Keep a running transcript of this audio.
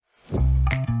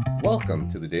Welcome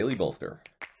to the Daily Bolster.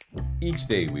 Each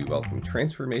day we welcome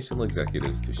transformational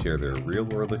executives to share their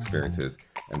real-world experiences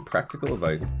and practical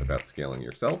advice about scaling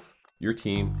yourself, your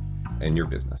team, and your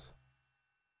business.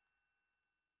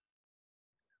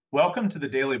 Welcome to the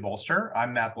Daily Bolster.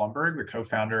 I'm Matt Blumberg, the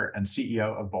co-founder and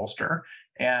CEO of Bolster,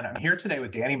 and I'm here today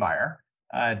with Danny Meyer.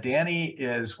 Danny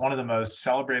is one of the most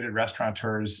celebrated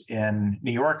restaurateurs in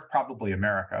New York, probably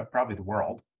America, probably the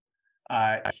world.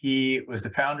 He was the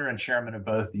founder and chairman of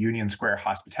both the Union Square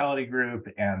Hospitality Group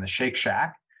and the Shake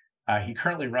Shack. He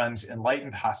currently runs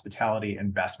Enlightened Hospitality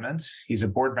Investments. He's a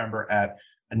board member at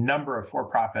a number of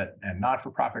for-profit and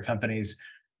not-for-profit companies,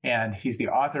 and he's the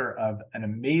author of an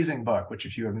amazing book, which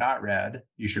if you have not read,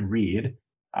 you should read,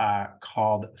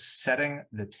 called Setting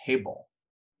the Table.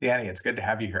 Danny, it's good to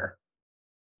have you here.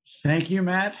 Thank you,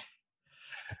 Matt.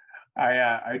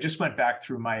 I just went back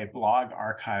through my blog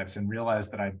archives and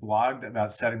realized that I blogged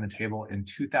about setting the table in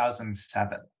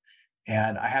 2007.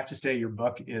 And I have to say your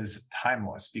book is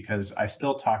timeless because I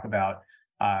still talk about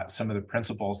some of the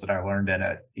principles that I learned in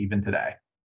it even today.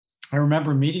 I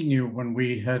remember meeting you when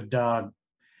we had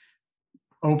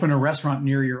opened a restaurant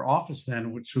near your office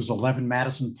then, which was 11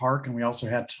 Madison Park. And we also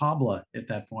had Tabla at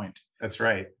that point. That's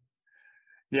right.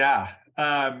 Yeah.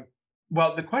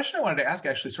 Well, the question I wanted to ask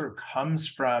actually sort of comes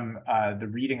from the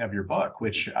reading of your book,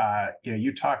 which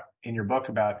you talk in your book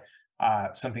about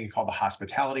something you call the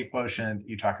hospitality quotient.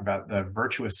 You talk about the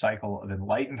virtuous cycle of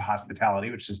enlightened hospitality,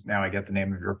 which is now I get the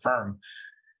name of your firm.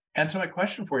 And so my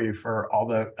question for you, for all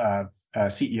the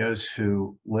CEOs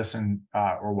who listen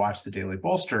or watch the Daily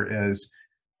Bolster, is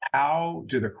how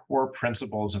do the core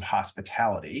principles of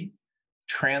hospitality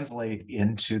translate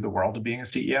into the world of being a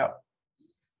CEO?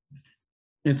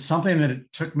 It's something that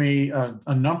it took me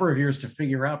a number of years to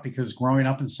figure out because growing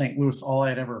up in St. Louis, all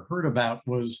I'd ever heard about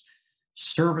was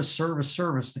service, service,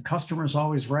 service. The customer's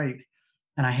always right.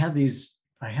 And I had these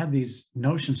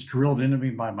notions drilled into me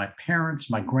by my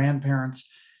parents, my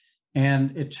grandparents.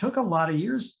 And it took a lot of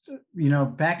years.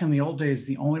 Back in the old days,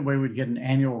 the only way we'd get an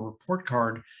annual report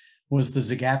card was the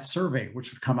Zagat survey,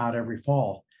 which would come out every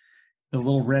fall, the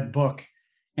little red book.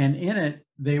 And in it,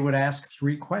 they would ask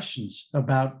 3 questions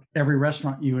about every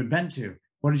restaurant you had been to.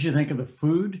 What did you think of the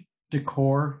food,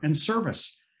 decor, and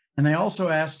service? And they also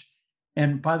asked,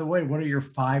 and by the way, what are your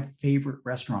 5 favorite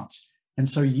restaurants? And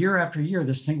so year after year,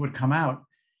 this thing would come out.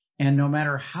 And no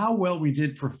matter how well we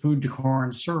did for food, decor,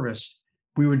 and service,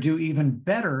 we would do even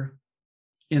better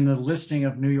in the listing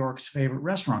of New York's favorite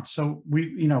restaurants. So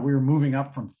we were moving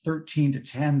up from 13 to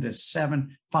 10 to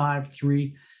 7, 5,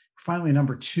 3. Finally,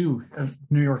 number 2 of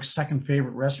New York's second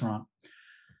favorite restaurant,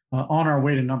 on our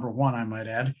way to number 1, I might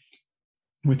add,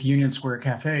 with Union Square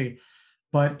Cafe.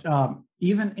 But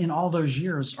even in all those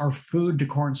years, our food,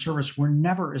 decor, and service were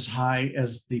never as high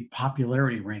as the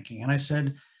popularity ranking. And I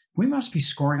said, we must be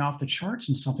scoring off the charts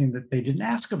in something that they didn't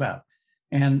ask about.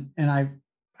 And I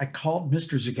called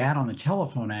Mr. Zagat on the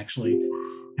telephone, actually,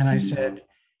 and I said,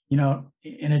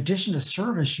 in addition to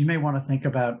service, you may want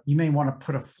to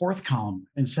put a 4th column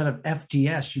instead of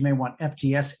FDS. You may want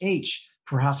FDSH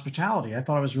for hospitality. I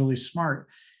thought it was really smart.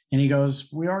 And he goes,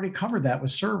 we already covered that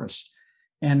with service.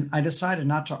 And I decided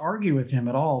not to argue with him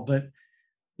at all, but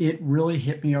it really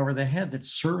hit me over the head that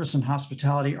service and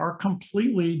hospitality are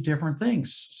completely different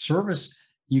things. Service,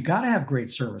 you got to have great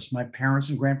service. My parents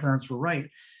and grandparents were right,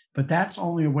 but that's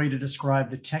only a way to describe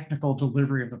the technical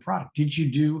delivery of the product. Did you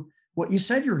do what you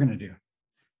said you were going to do?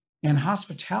 And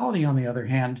hospitality, on the other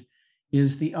hand,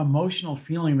 is the emotional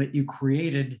feeling that you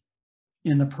created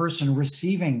in the person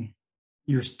receiving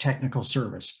your technical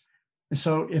service. And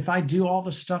so if I do all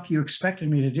the stuff you expected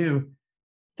me to do,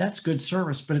 that's good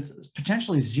service, but it's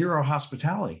potentially zero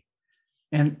hospitality.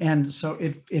 And so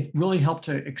it really helped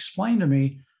to explain to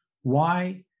me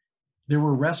why there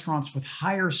were restaurants with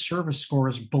higher service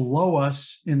scores below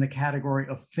us in the category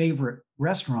of favorite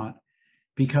restaurant,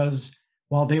 because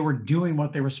while they were doing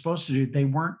what they were supposed to do, they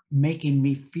weren't making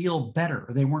me feel better.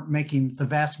 They weren't making the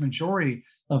vast majority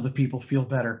of the people feel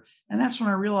better. And that's when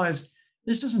I realized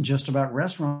this isn't just about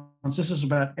restaurants. This is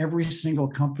about every single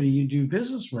company you do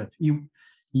business with.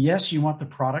 Yes, you want the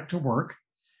product to work,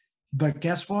 but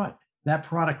guess what? That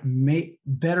product may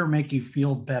better make you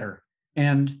feel better.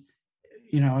 And,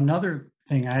 another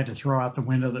thing I had to throw out the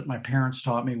window that my parents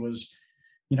taught me was,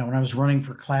 when I was running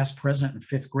for class president in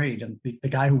 5th grade, and the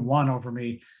guy who won over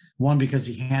me won because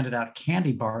he handed out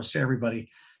candy bars to everybody,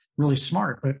 really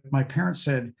smart. But my parents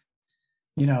said,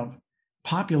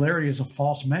 popularity is a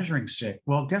false measuring stick.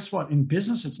 Well, guess what? In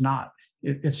business, it's not.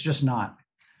 It's just not.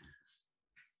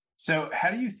 So how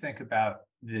do you think about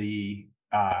the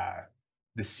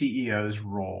CEO's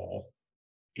role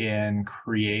in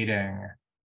creating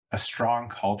a strong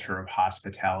culture of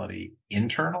hospitality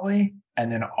internally,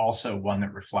 and then also one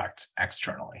that reflects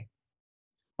externally?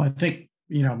 I think,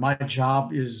 my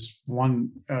job is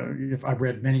one, if I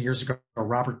read many years ago,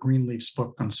 Robert Greenleaf's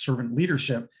book on servant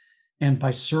leadership. And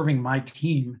by serving my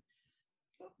team,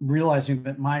 realizing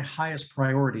that my highest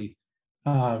priority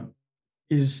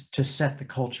is to set the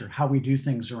culture, how we do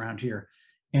things around here.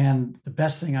 And the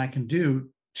best thing I can do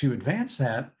to advance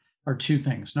that are two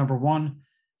things. Number one,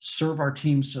 serve our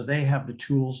team so they have the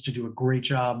tools to do a great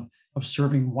job of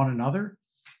serving one another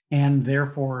and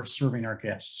therefore serving our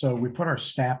guests. So we put our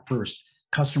staff first.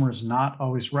 Customer is not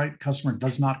always right. Customer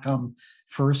does not come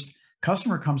first.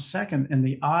 Customer comes second, and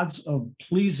the odds of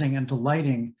pleasing and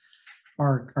delighting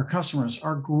our customers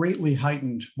are greatly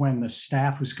heightened when the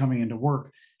staff who's coming into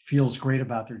work feels great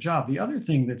about their job. The other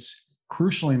thing that's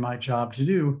crucially my job to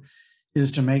do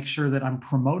is to make sure that I'm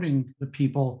promoting the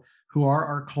people who are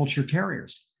our culture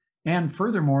carriers. And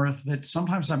furthermore, that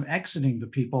sometimes I'm exiting the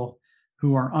people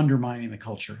who are undermining the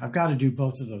culture. I've got to do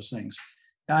both of those things.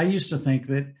 I used to think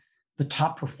that the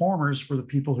top performers were the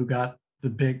people who got the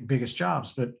biggest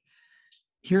jobs. But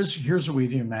here's what we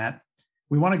do, Matt.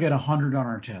 We want to get 100 on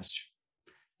our test.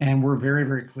 And we're very,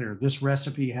 very clear. This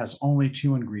recipe has only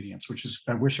 2 ingredients, which is,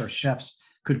 I wish our chefs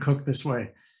could cook this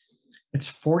way. It's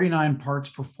 49 parts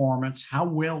performance, how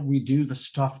well we do the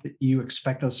stuff that you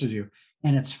expect us to do.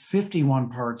 And it's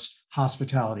 51 parts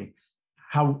hospitality.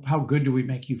 How good do we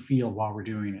make you feel while we're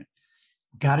doing it?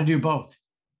 Got to do both.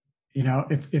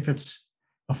 If it's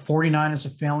a 49 is a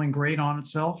failing grade on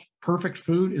itself, perfect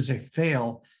food is a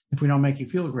fail if we don't make you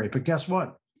feel great. But guess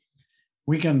what?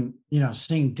 We can,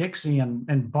 sing Dixie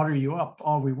and butter you up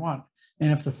all we want.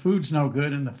 And if the food's no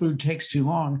good and the food takes too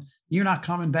long, you're not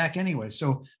coming back anyway.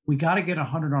 So we got to get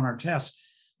 100 on our test.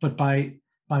 But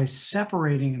by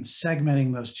separating and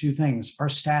segmenting those two things, our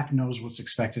staff knows what's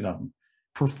expected of them: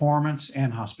 performance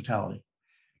and hospitality.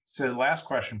 So last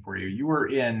question for you. You were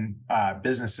in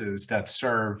businesses that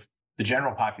serve the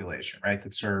general population, right?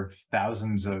 That serve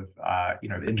thousands of,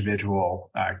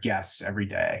 individual guests every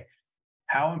day.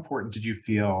 How important did you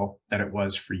feel that it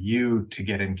was for you to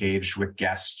get engaged with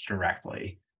guests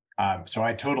directly? So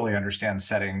I totally understand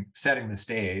setting the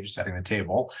stage, setting the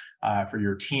table for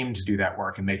your team to do that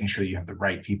work and making sure you have the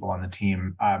right people on the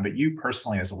team. But you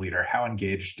personally as a leader, how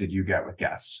engaged did you get with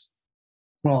guests?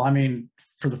 Well,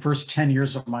 for the first 10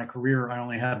 years of my career, I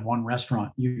only had one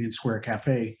restaurant, Union Square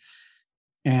Cafe.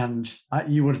 And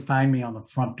you would find me on the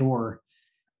front door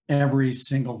every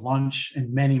single lunch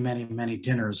and many, many, many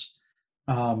dinners.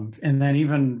 And then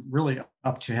even really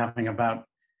up to having about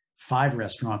 5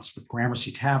 restaurants with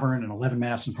Gramercy Tavern and 11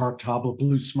 Madison Park, Tableau,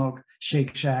 Blue Smoke,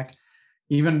 Shake Shack.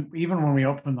 Even when we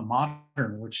opened the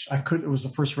Modern, which it was the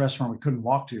first restaurant we couldn't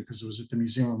walk to because it was at the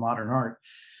Museum of Modern Art.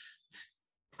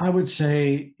 I would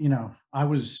say, I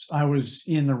was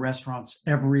in the restaurants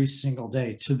every single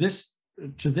day. To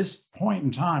this point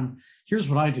in time, here's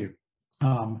what I do.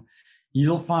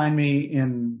 You'll find me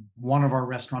in one of our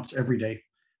restaurants every day,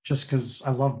 just because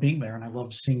I love being there and I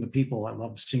love seeing the people. I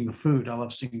love seeing the food. I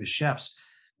love seeing the chefs.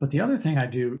 But the other thing I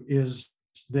do is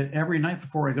that every night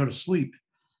before I go to sleep,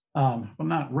 well,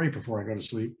 not right before I go to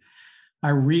sleep, I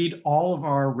read all of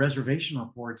our reservation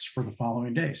reports for the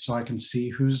following day so I can see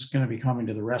who's going to be coming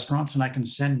to the restaurants, and I can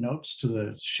send notes to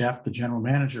the chef, the general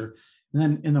manager. And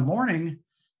then in the morning,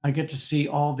 I get to see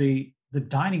all the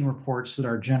dining reports that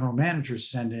our general managers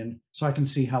send in so I can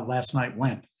see how last night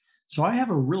went. So I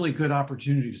have a really good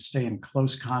opportunity to stay in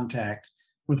close contact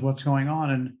with what's going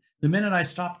on. And the minute I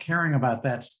stop caring about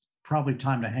that, it's probably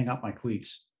time to hang up my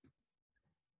cleats.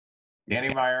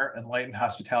 Danny Meyer, Enlightened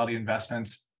Hospitality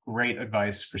Investments. Great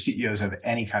advice for CEOs of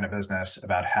any kind of business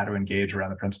about how to engage around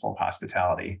the principle of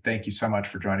hospitality. Thank you so much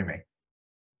for joining me.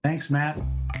 Thanks, Matt.